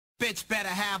bitch better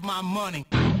have my money.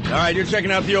 All right, you're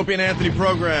checking out the Opie and Anthony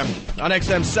program on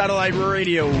XM Satellite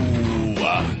Radio.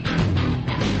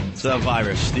 It's a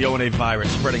virus, the O&A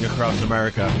virus, spreading across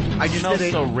America. I just smells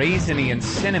so raisiny and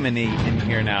cinnamony in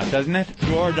here now, doesn't it?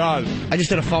 Sure does. I just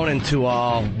did a phone-in to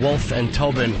Wolf and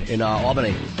Tobin in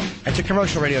Albany. It's a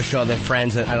commercial radio show. They're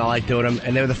friends, and I like doing them.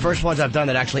 And they were the first ones I've done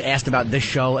that actually asked about this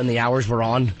show and the hours we're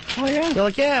on. Oh, yeah? They're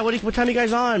like, yeah, what time are you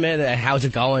guys on, man? How's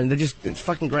it going? It's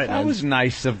fucking great, man. That was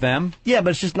nice of them. Yeah,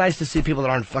 but it's just nice to see people that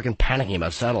aren't fucking panicking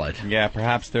about satellite. Yeah,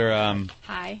 perhaps they're,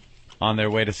 Hi. on their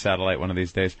way to satellite one of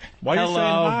these days. Why are you saying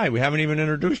hi? We haven't even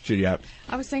introduced you yet.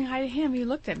 I was saying hi to him. He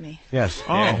looked at me. Yes.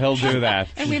 Oh. Yeah, he'll do that.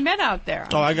 And we met out there.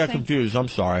 Oh, I got confused. I'm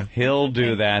sorry. He'll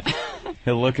do that.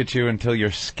 He'll look at you until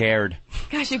you're scared.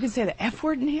 Gosh, you can say the F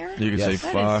word in here? You can say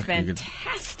fuck. That is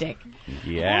fantastic.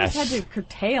 Yes. I always had to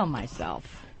curtail myself.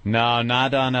 No,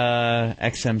 not on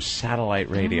XM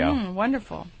satellite radio.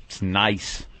 Wonderful. It's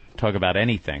nice. Talk about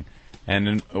anything. And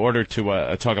in order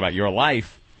to talk about your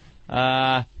life,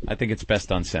 I think it's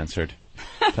best uncensored.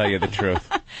 Tell you the truth.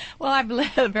 Well, I've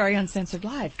led a very uncensored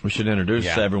life. We should introduce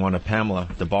everyone to Pamela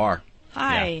at the bar.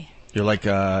 Hi. Yeah. You're like,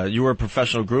 you were a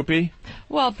professional groupie?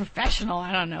 Well, professional,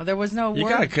 I don't know. There was no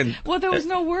word. Well, there was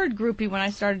no word groupie when I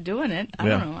started doing it. I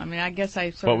don't know. I mean, I guess I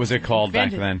sort of What was it called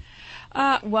back then?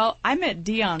 Well, I met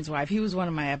Dion's wife. He was one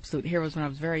of my absolute heroes when I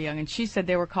was very young, and she said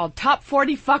they were called top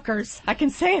 40 fuckers. I can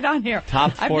say it on here.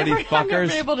 Top 40 fuckers? I've never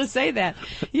been able to say that.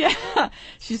 Yeah.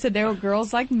 She said they were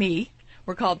girls like me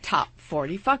were called top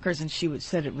 40 fuckers, and she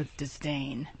said it with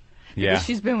disdain. Yeah. Because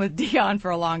she's been with Dion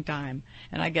for a long time,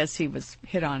 and I guess he was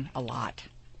hit on a lot.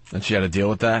 And she had to deal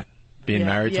with that? Being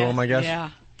married to him, I guess?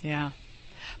 Yeah.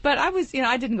 But I was,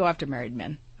 I didn't go after married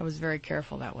men. I was very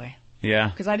careful that way. Yeah.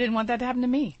 Because I didn't want that to happen to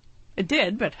me. It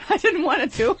did, but I didn't want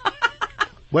it to.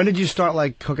 When did you start,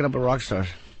 hooking up with rock stars?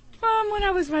 When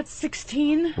I was about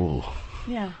 16. Ooh.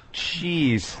 Yeah.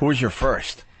 Jeez. Who was your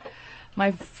first?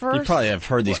 My first... You probably have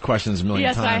heard these questions a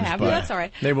million times. Yes, I have. But Well, that's all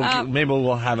right. Maybe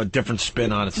we'll have a different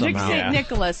spin on it somehow. Nick St.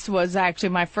 Nicholas was actually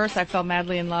my first. I fell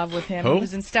madly in love with him. Who? He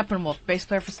was in Steppenwolf, bass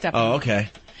player for Steppenwolf. Oh, okay.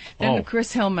 Then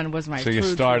Chris Hillman was my So you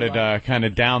true started kind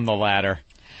of down the ladder.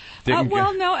 Didn't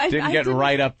get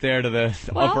right up there to the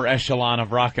upper echelon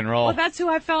of rock and roll. Well, that's who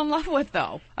I fell in love with,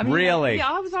 though. I mean, really? Yeah,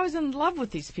 I was always in love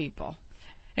with these people.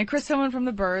 And Chris Hillman from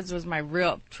the Byrds was my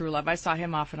real true love. I saw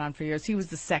him off and on for years. He was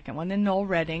the second one. Then Noel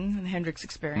Redding and the Hendrix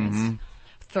Experience.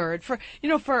 Third. For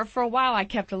a while I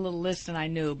kept a little list and I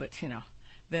knew, but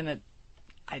then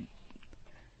I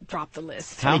dropped the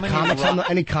list.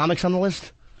 Any comics on the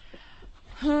list?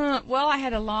 Well, I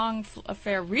had a long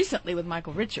affair recently with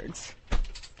Michael Richards.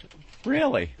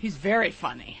 Really? He's very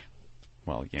funny.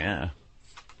 Well, yeah.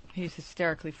 He's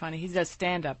hysterically funny. He does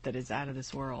stand-up that is out of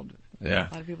this world. Yeah.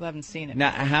 A lot of people haven't seen it.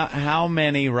 Now, how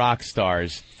many rock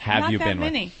stars have you been with? Not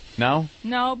that many. No?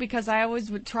 No, because I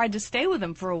always tried to stay with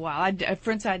them for a while.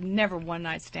 For instance, I'd never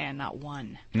one-night stand, not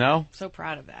one. No? So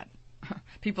proud of that.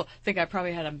 People think I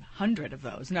probably had 100 of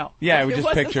those. No. Yeah, we just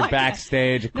picture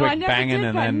backstage, a quick banging,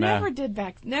 and then... I never did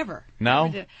never. No?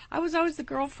 Never did. I was always the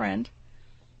girlfriend.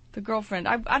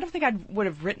 I don't think I would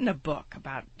have written a book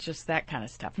about just that kind of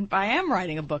stuff. And I am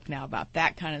writing a book now about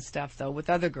that kind of stuff, though, with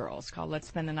other girls, called Let's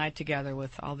Spend the Night Together,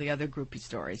 with all the other groupie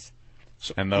stories.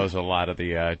 And those are a lot of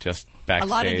the just backstage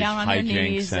a lot of down on their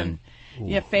knees and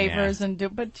favors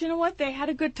but you know what? They had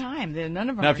a good time. None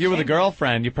of them. Now, if you were the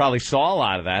girlfriend, you probably saw a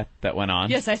lot of that went on.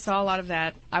 Yes, I saw a lot of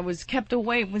that. I was kept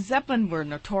away. Zeppelin were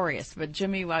notorious, but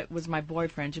Jimmy was my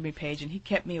boyfriend, Jimmy Page, and he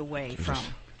kept me away from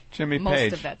Jimmy most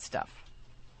Page. of that stuff.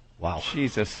 Wow.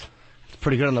 Jesus. It's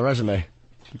pretty good on the resume.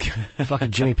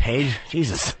 Fucking Jimmy Page.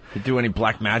 Jesus. You do any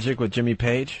black magic with Jimmy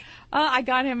Page? I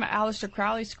got him Aleister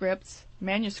Crowley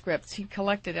manuscripts. He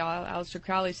collected Aleister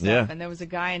Crowley stuff, and there was a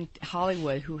guy in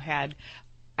Hollywood who had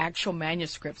actual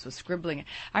manuscripts with scribbling.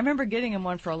 I remember getting him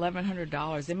one for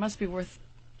 $1,100. It must be worth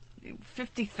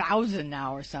 $50,000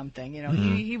 now or something.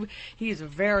 He is a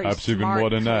very smart more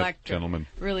than collector, that, gentlemen.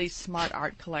 Really smart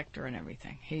art collector and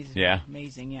everything. He's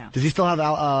amazing. Yeah. Does he still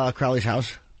have Crowley's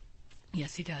house?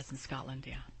 Yes, he does in Scotland.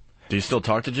 Yeah. Do you still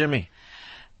talk to Jimmy?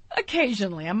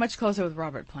 Occasionally. I'm much closer with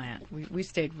Robert Plant. We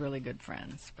stayed really good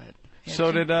friends, but.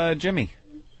 So did Jimmy.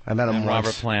 I met him and once.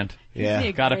 Robert Plant. Yeah.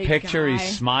 Got a picture. Guy.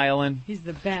 He's smiling. He's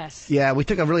the best. Yeah, we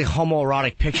took a really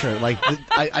homoerotic picture.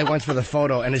 I went for the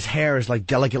photo, and his hair is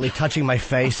delicately touching my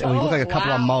face, and we look like a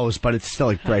couple of moes, but it's still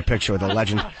a great picture with a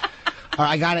legend. All right,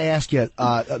 I got to ask you,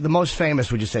 the most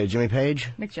famous, would you say, Jimmy Page?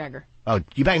 Mick Jagger. Oh,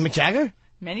 you banged Mick Jagger?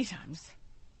 Many times.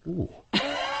 Ooh.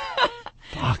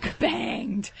 Fuck.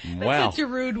 Banged. Well. That's such a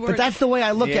rude word. But that's the way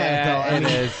I look at it, though.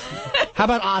 It is. How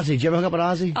about Ozzy? Did you ever hook up with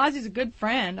Ozzy? Ozzy's a good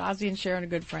friend. Ozzy and Sharon are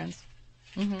good friends.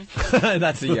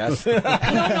 That's a yes.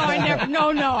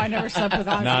 I never slept with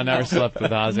Ozzy. No, I never slept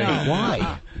with Ozzy. No.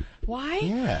 Why? Why?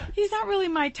 Yeah. He's not really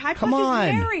my type. Come Plus on.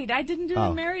 He's married. I didn't do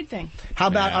the married thing. How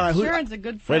about, all right, who, Sharon's a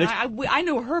good friend. I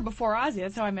knew her before Ozzy.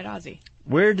 That's how I met Ozzy.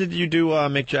 Where did you do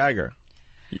Mick Jagger?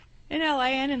 In L.A.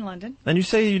 and in London. And you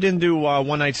say you didn't do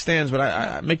one-night stands, but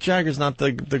Mick Jagger's not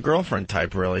the girlfriend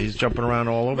type, really. He's jumping around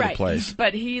all over the place.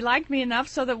 But he liked me enough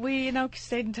so that we,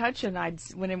 stayed in touch. And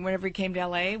whenever he came to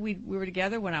L.A., we were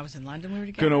together. When I was in London, we were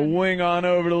together. Gonna wing on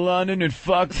over to London and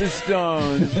fuck the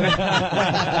Stones.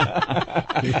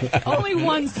 Only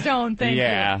one stone, thank you.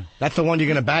 Yeah. that's the one you're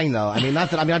going to bang, though. I mean, I'd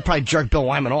probably jerk Bill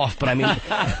Wyman off, but I mean,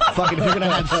 fucking, if you're going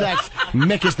to have sex,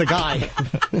 Mick is the guy.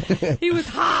 He was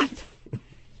hot.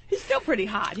 He's still pretty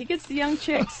hot. He gets the young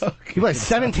chicks. He's like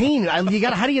 17. How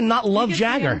do you not love He gets the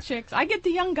Jagger? young chicks. I get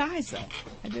the young guys, though.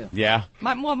 I do. Yeah.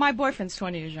 My boyfriend's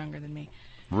 20 years younger than me.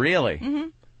 Really? Mm-hmm.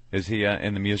 Is he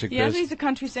in the music Yeah, biz? he's a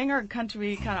country singer, kind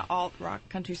of alt rock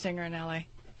country singer in L.A.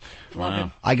 Love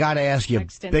him. I got to ask you,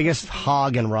 Extended biggest country.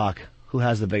 hog in rock. Who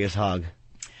has the biggest hog?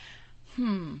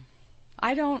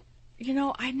 I don't,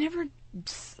 I never.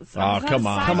 Oh, come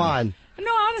on. Come on.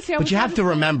 No, honestly, But you have to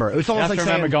remember. It was You almost have like to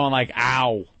remember saying, going like,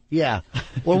 ow. yeah.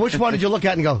 Well, which one did you look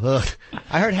at and go, ugh?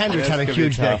 I heard Hendrix had a That's gonna be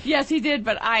huge dick. tough. Yes, he did,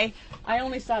 but I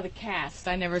only saw the cast.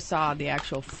 I never saw the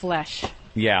actual flesh.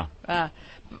 Yeah.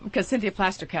 Because Cynthia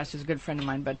Plastercast is a good friend of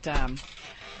mine, but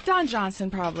Don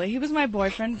Johnson probably. He was my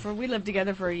boyfriend. We lived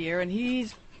together for a year, and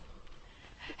he's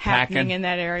happening Packing. in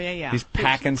that area. Yeah, He's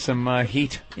packing some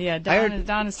heat. Yeah,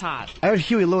 Don is hot. I heard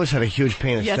Huey Lewis had a huge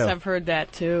penis, Yes, too. I've heard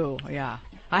that too. Yeah,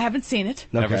 I haven't seen it.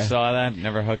 Never Okay. saw that.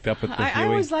 Never hooked up with the I Huey.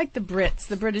 always liked the Brits,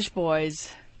 the British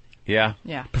boys. Yeah.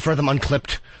 Yeah. Prefer them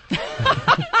unclipped.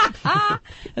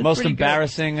 That's Most pretty good.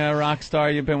 embarrassing rock star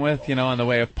you've been with, on the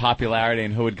way of popularity,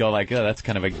 and who would go like, oh, that's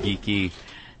kind of a geeky.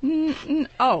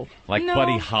 Oh, Like no.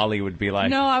 Buddy Holly would be like.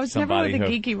 No, I was never somebody with a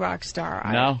who, geeky rock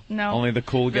star. No? Only the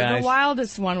cool guys? The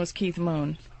wildest one was Keith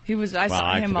Moon. I saw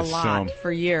I him could a lot assume.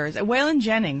 for years. Waylon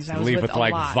Jennings, I was leave with with a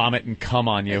like lot. vomit and cum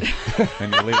on you,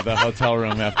 and you leave the hotel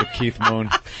room after Keith Moon.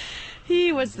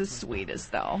 He was the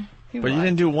sweetest, though. But you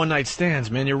didn't do one-night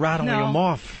stands, man. You're rattling No. them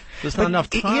off. There's not enough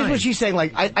time. Here's what she's saying.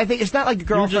 Like, I think it's not like a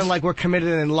girlfriend, just- like we're committed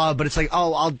and in love, but it's like,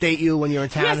 oh, I'll date you when you're in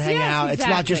town Yes, and hang yes, out. exactly. It's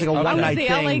not just like a I one-night was the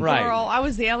thing. LA girl. Right. I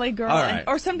was the LA girl, All right.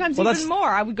 or sometimes Well, even that's- more.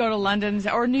 I would go to London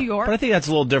or New York. But I think that's a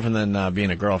little different than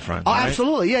being a girlfriend. Oh, right?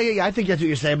 absolutely. Yeah. I think that's what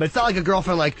you're saying. But it's not like a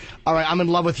girlfriend, like, all right, I'm in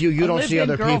love with you. You don't see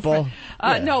other people.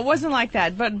 No, it wasn't like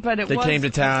that. But it They was. came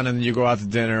to town and you go out to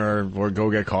dinner or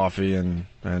go get coffee and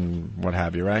what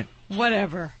have you, right?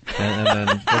 Whatever. And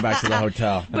then go back to the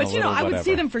hotel. But a little I would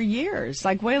see whatever. them for years.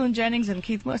 Like Waylon Jennings and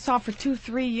Keith Moon, I saw for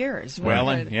 2-3 years.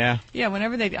 Waylon, yeah. Yeah,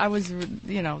 whenever I was,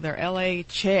 their LA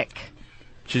chick.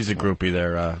 She's a groupie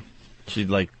there. She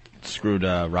screwed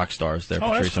rock stars there,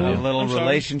 Oh, that's Patrice cool. O'Neal. Little I'm sorry.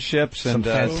 relationships and Some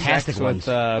fantastic sex ones.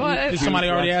 with. Well, Did somebody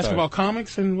huge already rock ask stars. about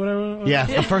comics and whatever? Yeah,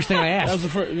 the first thing I asked. That was the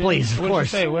first. Please, of What did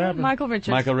course. you say? What happened? Michael Richards.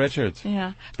 Michael Richards.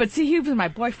 Yeah, but see, he was my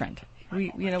boyfriend. We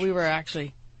were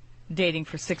actually dating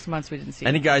for 6 months. We didn't see.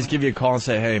 Any each guys other. give you a call and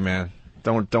say, "Hey, man,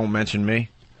 don't mention me."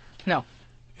 No.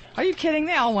 Are you kidding?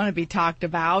 They all want to be talked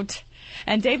about.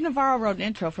 And Dave Navarro wrote an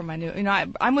intro for my new.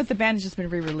 I'm with the band. It's just been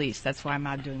re-released. That's why I'm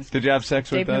not doing this. Did you have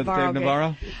sex with Dave Navarro, Dave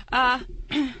Navarro?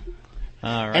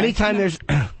 All right. Anytime there's...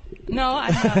 No,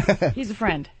 he's a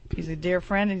friend. He's a dear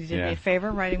friend, and he did me a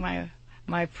favor writing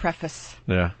my preface.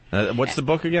 Yeah. What's the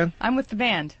book again? I'm with the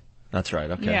band. That's right.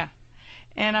 Okay. Yeah.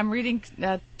 And I'm reading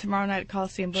tomorrow night at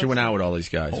Coliseum Books. She went out with all these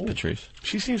guys, Patrice.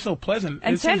 She seems so pleasant.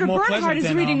 And It seems Sandra more Bernhardt pleasant is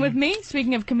than, reading with me,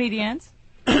 speaking of comedians.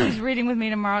 She's reading with me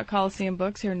tomorrow at Coliseum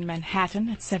Books here in Manhattan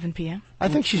at 7 p.m. I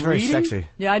think she's very Reading? sexy.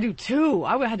 Yeah, I do too.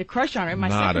 I had a crush on her. In my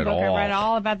Not second at book, all. I read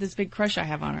all about this big crush I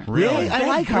have on her. Really? I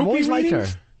like her. I've always liked her.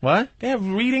 readings? What? They have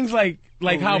readings like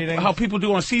Readings? how people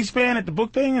do on C-SPAN at the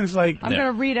book thing, and it's like I'm going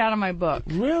to read out of my book.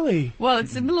 really. Well,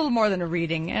 it's a little more than a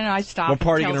reading, and I stopped What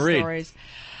part are to you tell gonna read? stories.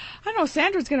 I don't know.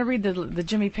 Sandra's going to read the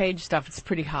Jimmy Page stuff. It's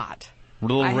pretty hot. A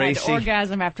little I racy. had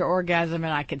orgasm after orgasm,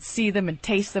 and I could see them and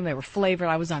taste them. They were flavored.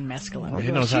 I was on mescaline.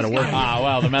 He knows how to work.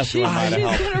 Well, the mess She's, might have she's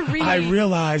helped. going to read. I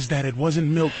realized that it wasn't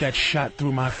milk that shot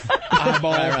through my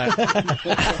eyeball.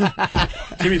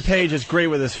 Jimmy Page is great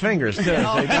with his fingers too. So you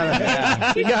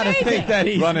gotta think that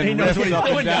he Running knows what rips he's up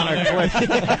doing and down down her there.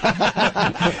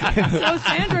 clit. So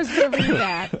Sandra's going to read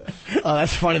that. Oh,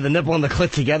 that's funny. The nipple and the clit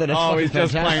together. That's Oh, fucking he's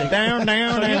just fantastic. playing down,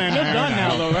 down, You're down, done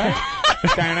now, though, right?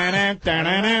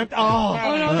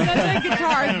 Oh, no, that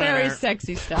guitar is very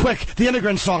sexy stuff. Quick, the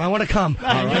immigrant song. I want to come.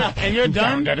 And you're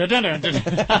done.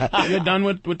 You're done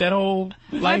with that whole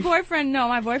My life.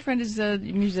 boyfriend is a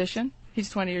musician. He's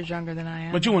 20 years younger than I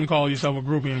am. But you wouldn't call yourself a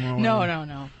groupie anymore.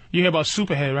 No. You hear about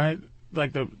Superhead, right?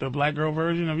 Like the black girl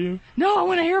version of you? No, I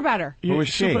want to hear about her. Who is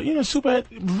she? Superhead,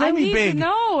 very I need big. to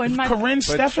know. And Corinne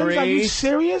Steffens, are you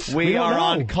serious? We are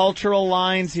on cultural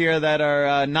lines here that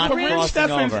are not Corinne crossing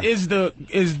Steffens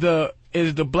over.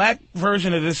 is the black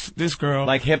version of this girl.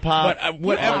 Like hip hop. But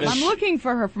whatever. I'm looking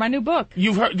for her for my new book.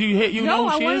 You've heard? Do you know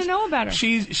who she is? No, I want to know about her.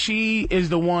 She is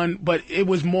the one, but it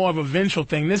was more of a vengeful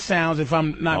thing. This sounds, if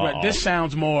I'm not right, this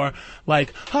sounds more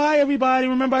like, "Hi everybody,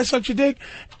 remember I sucked your dick."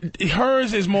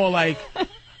 Hers is more like,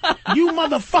 "You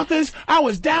motherfuckers, I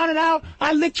was down and out.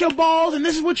 I licked your balls, and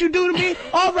this is what you do to me.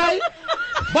 All right,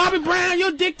 Bobby Brown,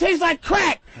 your dick tastes like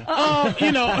crack."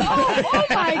 You know. Oh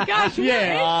my gosh!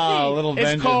 Yeah. A little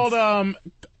vengeance. It's called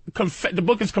the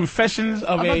book is Confessions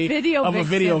of a Video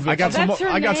Vixen. I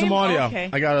got some audio. Okay.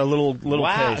 I got a little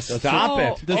Wow, taste. stop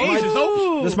it.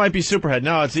 This might be Superhead.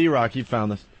 No, it's E-Rock. You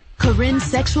found this. Corinne's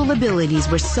sexual abilities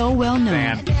were so well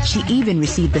known, she even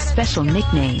received the special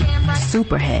nickname,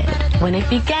 Superhead. When it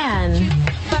began,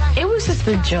 it was just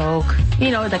a joke,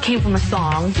 that came from a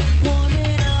song.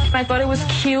 I thought it was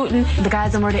cute, and the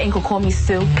guys on Murder Inc. would call me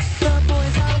Sue.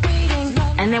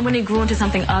 And then when it grew into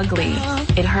something ugly,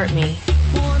 it hurt me.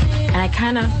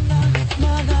 And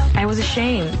I was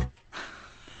ashamed.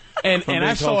 And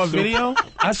I saw a video.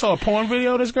 I saw a porn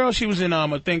video of this girl. She was in,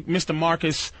 I think, Mr.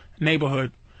 Marcus'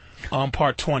 Neighborhood,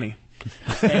 part 20.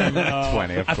 And,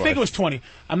 20, of I think it was 20.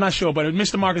 I'm not sure, but in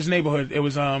Mr. Marcus' Neighborhood, it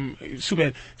was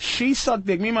Superhead. She sucked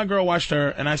dick. Me and my girl watched her,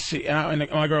 and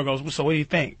my girl goes, "So what do you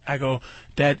think?" I go,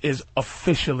 "That is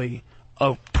officially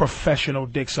a professional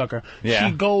dick sucker." Yeah.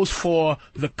 She goes for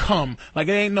the cum. Like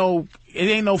it ain't no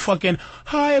fucking,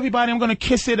 "Hi everybody, I'm gonna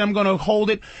kiss it, I'm gonna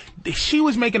hold it." She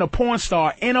was making a porn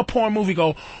star in a porn movie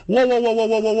go,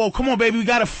 whoa, come on baby, we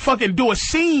gotta fucking do a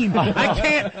scene.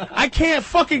 I can't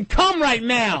fucking come right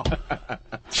now.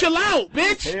 Chill out,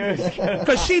 bitch.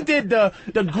 Cause she did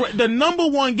the number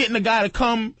one getting the guy to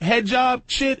come head job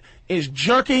shit is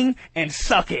jerking and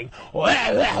sucking.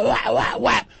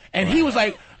 And he was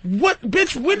like, "What,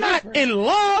 bitch? We're not in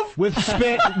love." With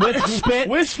spit,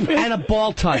 and a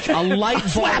ball touch, a light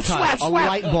ball touch,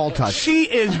 light ball touch. She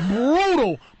is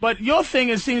brutal. But your thing,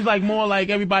 it seems like more like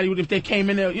everybody, if they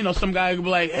came in there, some guy would be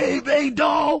like, "Hey,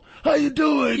 doll, how you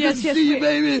doing? Good to see you,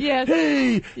 baby. Yes.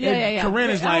 Hey." Yeah.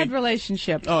 Corinne is I had like,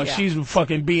 relationships. "Oh, yeah. she's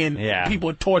fucking being, people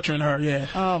are torturing her, yeah."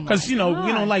 Oh, my Because, we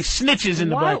don't like snitches in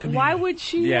the black community. Why would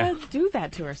she do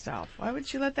that to herself? Why would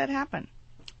she let that happen?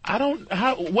 I don't,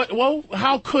 how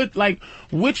could,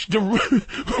 which group,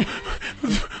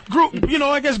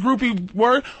 I guess groupie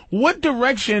word, what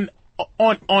direction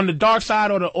on the dark side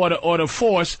or the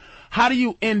force, how do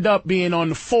you end up being on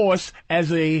the force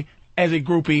as a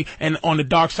groupie and on the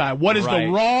dark side? What is the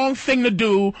wrong thing to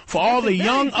do for all the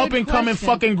young up-and-coming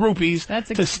fucking groupies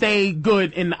to stay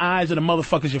good in the eyes of the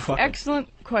motherfuckers you're fucking? Excellent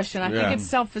question. I think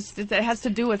it's it has to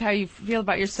do with how you feel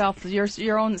about yourself,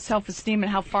 your own self-esteem,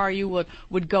 and how far you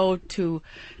would go to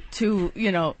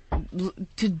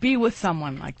be with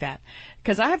someone like that.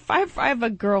 Because I have a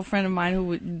girlfriend of mine who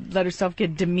would let herself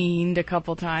get demeaned a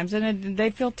couple times, and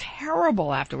they feel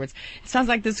terrible afterwards. It sounds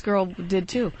like this girl did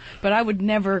too. But I would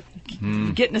never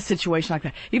get in a situation like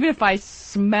that. Even if I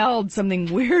smelled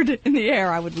something weird in the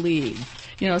air, I would leave.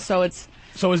 So it's.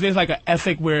 So is there like an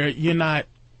ethic where you're not,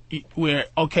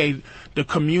 the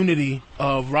community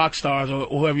of rock stars or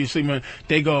whoever you see, man,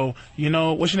 they go,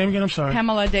 what's your name again? I'm sorry.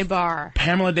 Pamela Des Barres.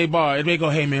 Pamela Des Barres. They go,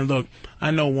 "Hey man, look, I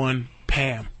know one,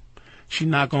 Pam. She's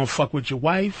not gonna fuck with your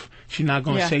wife. She's not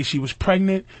gonna say she was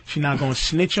pregnant. She's not gonna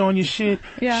snitch on your shit.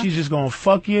 Yeah. She's just gonna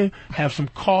fuck you, have some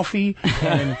coffee,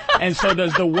 and so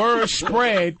does the word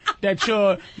spread that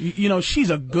you're, she's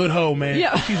a good hoe, man.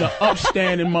 Yeah. She's an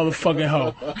upstanding motherfucking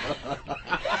hoe."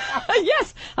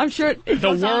 Yes, I'm sure it The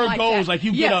goes on word like goes that. like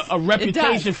you Yes, get a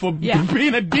reputation it does. for Yeah.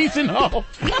 being a decent hoe.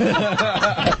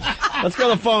 Let's go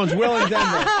to the phones. Will in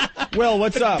Denver. Will,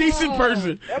 what's up? Decent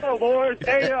person. Hello, boys.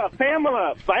 Hey,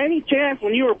 Pamela, by any chance,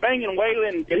 when you were banging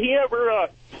Waylon, did he ever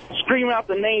scream out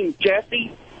the name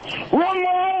Jesse?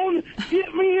 "Ramon,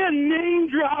 get me a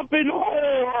name-dropping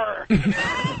whore."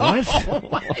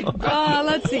 What?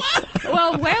 Let's see.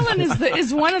 Well, Waylon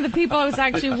is one of the people I was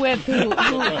actually with who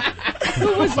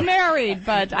was married,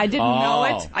 but I didn't know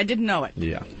it. I didn't know it.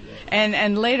 Yeah.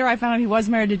 And later I found out he was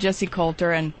married to Jessie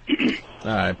Coulter. And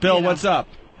all right, Bill, what's up?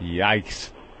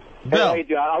 Yikes. Bill. Hey,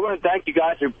 I want to thank you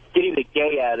guys for getting the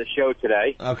gay out of the show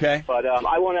today. Okay. But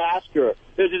I want to ask her,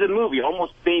 there's a movie,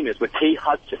 Almost Famous, with Kate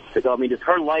Hudson. Does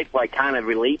her life kind of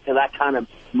relate to that kind of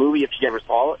movie if she ever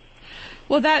saw it?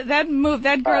 well,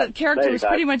 that character was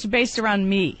pretty much based around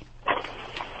me.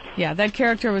 Yeah, that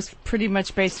character was pretty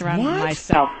much based around What?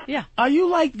 myself. Yeah. Are you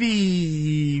like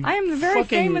the? I am the very fucking-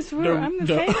 famous. I'm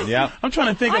the famous. Yeah. I'm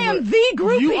trying to think. I of am the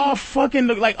groupie. You are fucking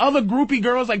like other groupie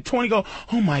girls. Like 20 go.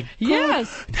 Oh my god.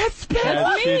 Yes. That's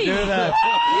How'd me. she do that?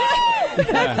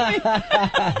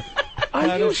 Are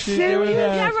How you did she do serious?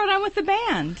 that? Yeah, I wrote on with the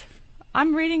band.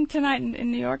 I'm reading tonight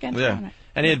in New York and Yeah. tonight.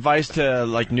 Any advice to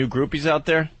like new groupies out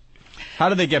there? How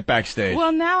do they get backstage?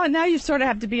 Well, now you sort of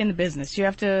have to be in the business. You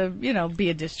have to, be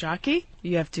a disc jockey.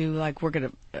 You have to work at a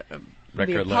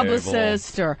be a Record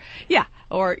publicist or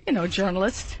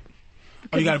journalist.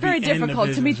 Oh, you Because gotta it's very be in the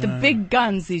difficult to meet the business, big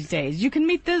guns these days. You can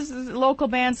meet those local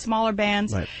bands, smaller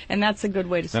bands, Right. and that's a good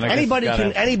way to Then start. I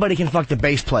guess Anybody can fuck the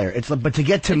bass player. It's like, but to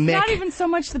get to It's Mick, not even so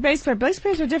much the bass player. Bass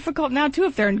players are difficult now too.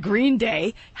 If they're in Green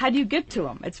Day, how do you get to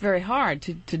them? It's very hard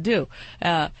to do.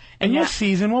 And your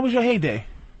season, what was your heyday?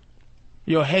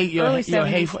 Your Early early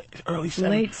 70s. early 70s.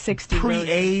 Late 60s.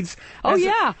 Pre-AIDS. Oh That's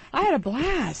yeah, I had a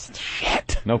blast.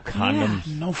 Shit. No condoms.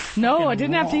 No. No, I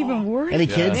didn't have to even worry Any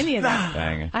about kids? any of that.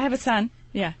 Dang. I have a son.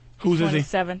 Yeah. Whose is he?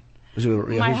 27. Was it-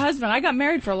 yeah, My who's- husband. I got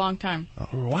married for a long time.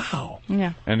 Wow.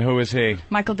 Yeah. And who is he?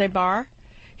 Michael DeBar.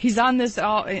 He's on this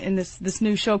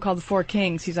new show called The Four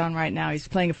Kings. He's on right now. He's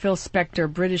playing a Phil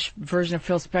Spector, British version of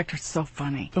Phil Spector. It's so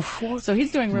funny. So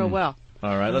he's doing real well.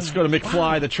 All right, let's go to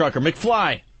McFly the trucker.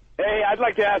 McFly. Hey, I'd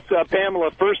like to ask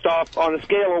Pamela, first off, on a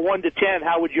scale of 1 to 10,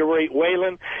 how would you rate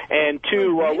Waylon? And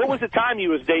 2, what was the time you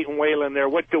was dating Waylon there?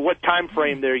 What time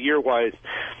frame there, year-wise?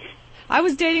 I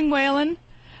was dating Waylon.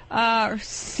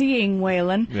 Seeing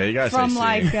Waylon. Yeah, you gotta from say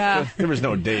like there was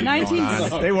no dating 19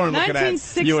 going on. They weren't looking at you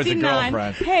as a 1969.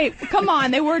 girlfriend. Hey, come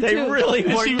on, they were They too. really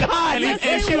And were. she, God, and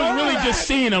yes, she they was really were. just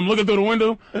seeing him looking through the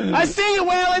window. I see you,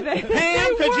 Waylon.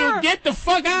 Pam, could you were. get the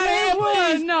fuck out of They here,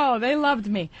 were. please? No, they loved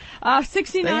me.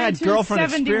 69 They had to girlfriend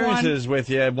 71. experiences with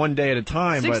you one day at a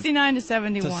time. 69 to But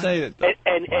 71. to say that,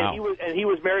 And Wow. he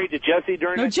was married to Jesse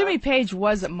during No, that Jimmy time? Page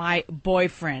was my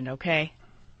boyfriend, okay?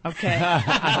 Okay.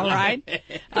 All right.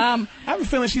 I have a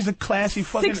feeling she's a classy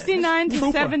fucking 69 to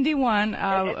trooper. 71,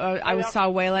 I saw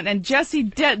Waylon. And Jesse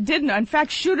didn't. In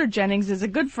fact, Shooter Jennings is a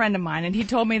good friend of mine, and he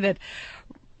told me that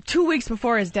 2 weeks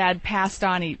before his dad passed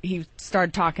on, he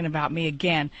started talking about me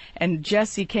again. And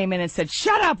Jesse came in and said,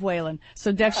 "Shut up, Waylon."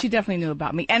 So she definitely knew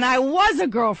about me. And I was a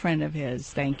girlfriend of his.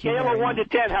 Thank you. Scale very of 1 to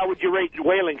much. 10, how would you rate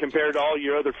Waylon compared to all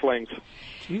your other flings?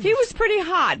 He was pretty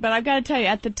hot, but I've got to tell you,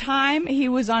 at the time, he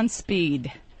was on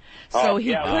speed. So Oh,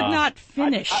 he yeah. could not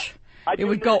finish. I It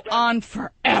would go on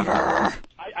forever.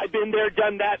 I've been there,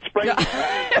 done that, sprayed.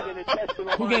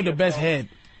 Who gave the best head?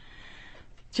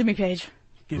 Jimmy Page.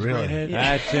 Gives Really? great head.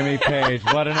 That's Jimmy Page.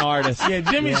 What an artist. Yeah,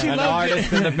 Jimmy, she An loved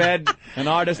artist it. in the bed, an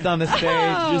artist on the stage,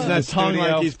 Oh. using that tongue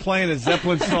studio. like he's playing a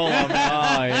Zeppelin solo.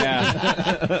 Oh,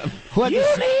 yeah. What? Did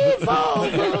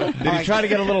he try to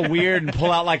get a little weird and pull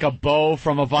out like a bow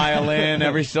from a violin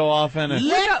every so often? And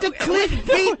Let the click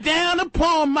beat down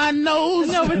upon my nose.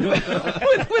 No,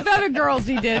 with other girls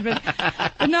he did,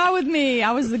 but not with me.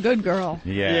 I was the good girl.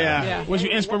 yeah. Yeah. Was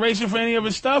your inspiration for any of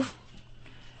his stuff?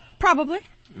 Probably.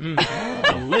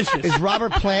 Delicious. Is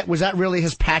Robert Plant, was that really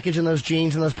his package in those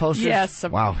jeans and those posters? Yes.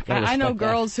 Wow. gotta I know respect that.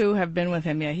 girls who have been with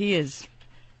him. Yeah, he is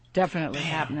definitely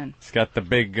happening. He's got the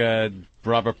big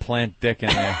Robert Plant dick in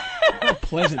there. How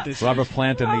pleasant this Robert is.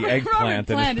 Plant and the eggplant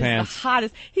in his Plant is pants. the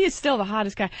hottest. He is still the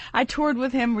hottest guy. I toured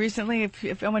with him recently.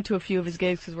 If I went to a few of his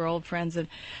gigs because we're old friends, and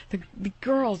the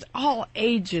girls, all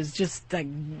ages, just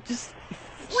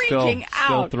freaking Still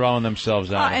out. throwing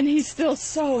themselves out. And he's still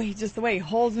just the way he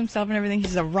holds himself and everything.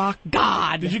 He's a rock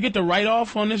god. Did you get the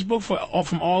write-off on this book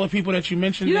from all the people that you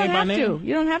mentioned You don't name by have name? to.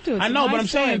 You don't have to. It's I a know, nice but I'm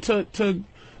saying story.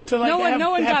 to like No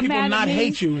one have got people mad at not me.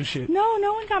 hate you and shit. No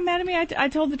one got mad at me. I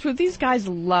told the truth. These guys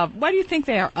love. Why do you think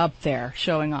they are up there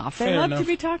showing off? They Fair love to enough.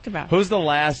 be talked about. Who's the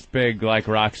last big like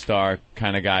rock star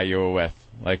kind of guy you were with?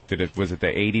 Like, was it the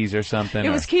 80s or something? It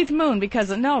or- was Keith Moon because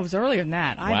it was earlier than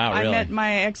that. Wow, I really? met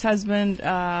my ex-husband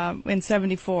in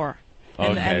 '74.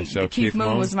 Okay, so Keith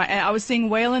Moon was I was seeing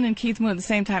Waylon and Keith Moon at the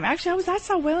same time. Actually, I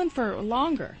saw Waylon for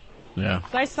longer. Yeah.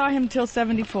 I saw him till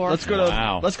 '74. Let's go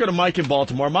Wow. to Mike in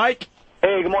Baltimore. Mike.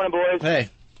 Hey, good morning, boys. Hey.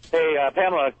 Hey,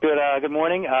 Pamela, good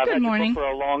morning. I've Good had your morning. book for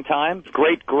a long time.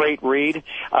 Great read.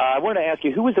 I wanted to ask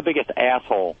you, who was the biggest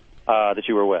asshole that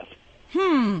you were with?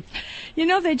 You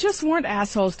know, they just weren't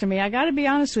assholes to me. I got to be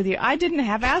honest with you. I didn't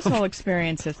have asshole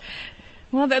experiences.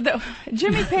 Well,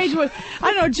 Jimmy Page was,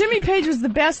 I don't know, Jimmy Page was the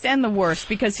best and the worst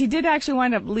because he did actually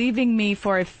wind up leaving me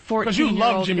for a 14-year-old Because you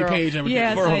love Jimmy girl. Page and everything.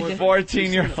 Yes, For I a did.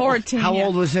 14-year-old. 14. How yeah.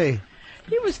 old was he?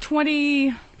 He was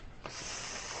 27,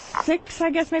 26, I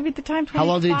guess, maybe at the time. 25. How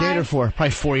long did he date her for?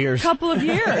 Probably 4 years. Couple of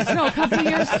years. No, a couple of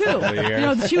years too. You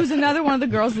know, she was another one of the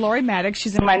girls, Lori Maddox.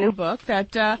 She's in my new book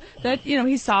that you know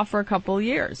he saw for a couple of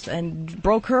years and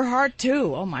broke her heart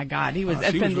too. Oh my God, he was with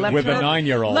a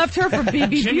 9-year-old. Left her for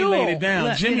BB Jimmy Buell. laid it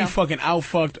down. Jimmy fucking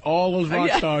outfucked all those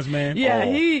rock stars, man. Yeah,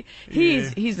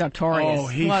 he's notorious. Oh,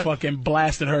 he fucking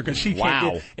blasted her because she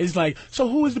can't get. It's like, so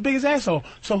who was the biggest asshole?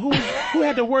 So who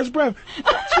had the worst breath?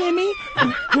 Jimmy.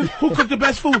 Who cooked the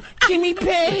best food? Jimmy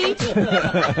Page.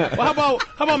 Well,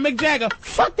 how about Mick Jagger?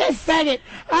 Fuck that faggot.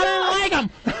 I don't like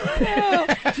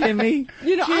him. Jimmy.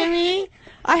 You know, Jimmy.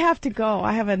 I have to go.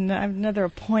 I have another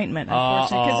appointment,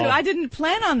 unfortunately, because I didn't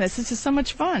plan on this. This is so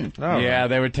much fun. Oh, yeah,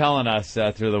 they were telling us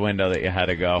through the window that you had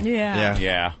to go.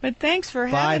 Yeah. But thanks for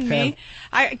having me.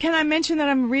 Can I mention that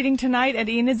I'm reading tonight at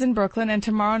Enid's in Brooklyn and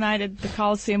tomorrow night at the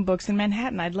Coliseum Books in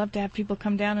Manhattan. I'd love to have people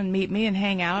come down and meet me and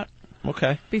hang out.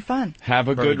 Okay. Be fun. Have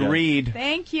a good read.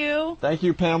 Thank you. Thank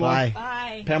you, Pamela.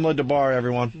 Bye. Pamela DeBar,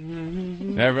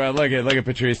 everyone. Everyone, look at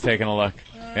Patrice taking a look.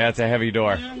 Yeah, it's a heavy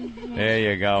door.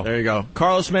 There you go. There you go.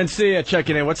 Carlos Mencia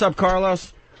checking in. What's up,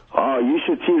 Carlos? Oh, you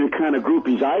should see the kind of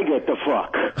groupies I get to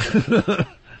fuck.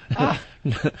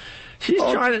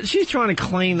 She's trying to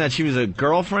claim that she was a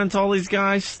girlfriend to all these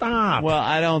guys. Stop. Well,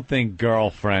 I don't think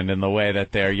girlfriend in the way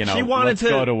that they're, you know, she wanted let's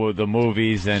go to the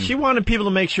movies and she wanted people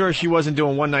to make sure she wasn't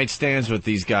doing one-night stands with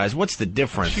these guys. What's the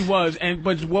difference? She was,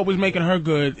 but what was making her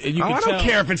good? I don't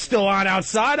care if it's still on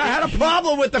outside. I had a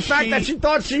problem with the fact that she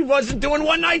thought she wasn't doing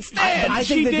one-night stands. I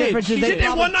think the difference is she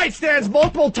did one-night stands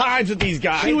multiple times with these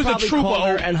guys. She was a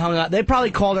trooper and hung out. They probably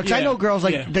called her. Because I know girls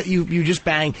like that you just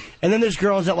bang, and then there's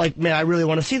girls that like, man, I really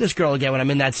want to see this girl again when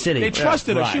I'm in that city. They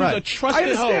trusted her. She was a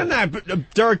trusted hoe. I understand that,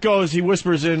 but Derek goes, he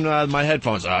whispers in my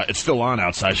headphones, it's still on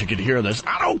outside, she could hear this.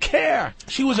 I don't care.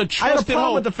 She was a trusted hoe. I had a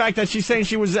problem with the fact that she's saying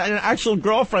she was an actual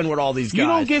girlfriend with all these guys. You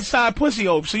don't get side pussy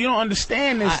ope, so you don't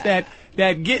understand this, that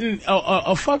getting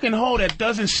a fucking hoe that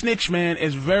doesn't snitch, man,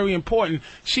 is very important.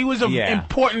 She was an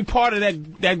important part of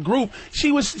that group.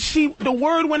 The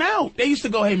word went out. They used to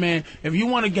go, hey, man, if you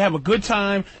want to have a good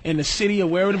time in the city or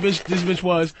wherever this bitch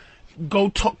was, go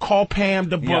call Pam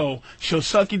the bro. Yep. She'll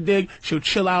suck your dick. She'll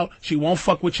chill out. She won't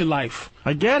fuck with your life.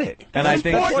 I get it. And I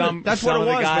think that's some what it of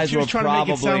the was, guys but she was trying to make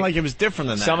it sound like it was different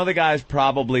than that. Some of the guys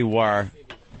probably were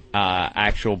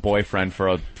actual boyfriend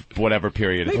for whatever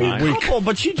period of time. Maybe a couple,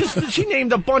 but she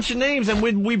named a bunch of names, and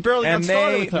we barely got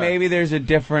started with her. Maybe there's a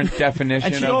different definition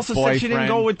of boyfriend. And she also said she didn't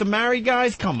go with the married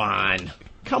guys? Come on.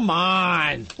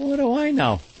 What do I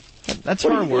know? That's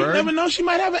her word. You never know. She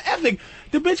might have an ethic.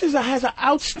 The bitch has an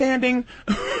outstanding,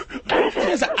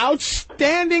 repertoire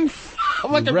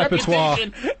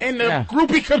reputation in the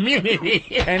groupie community.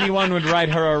 Anyone would write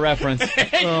her a reference.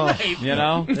 You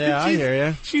know? Yeah, I hear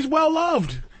you. She's well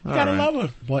loved. You gotta love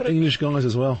her. What English guys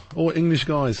as well? All English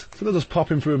guys. So they're just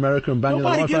popping through America and banging.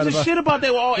 Nobody gives a shit about they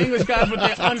were all English guys with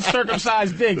their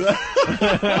uncircumcised dicks.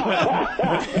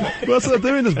 What's they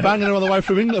doing? Just banging her all the way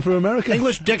through England, through America.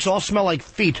 English dicks all smell like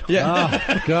feet. Yeah.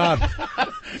 Oh, God.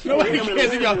 Nobody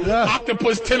cares if you're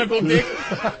octopus tentacle dick.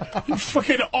 You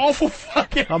fucking awful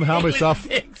fucking. I'm helmets off.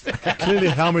 Clearly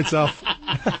helmets off.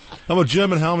 I'm a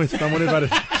German helmet. Don't worry about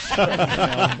it.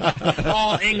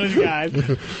 All English guys.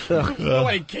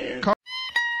 Nobody cares.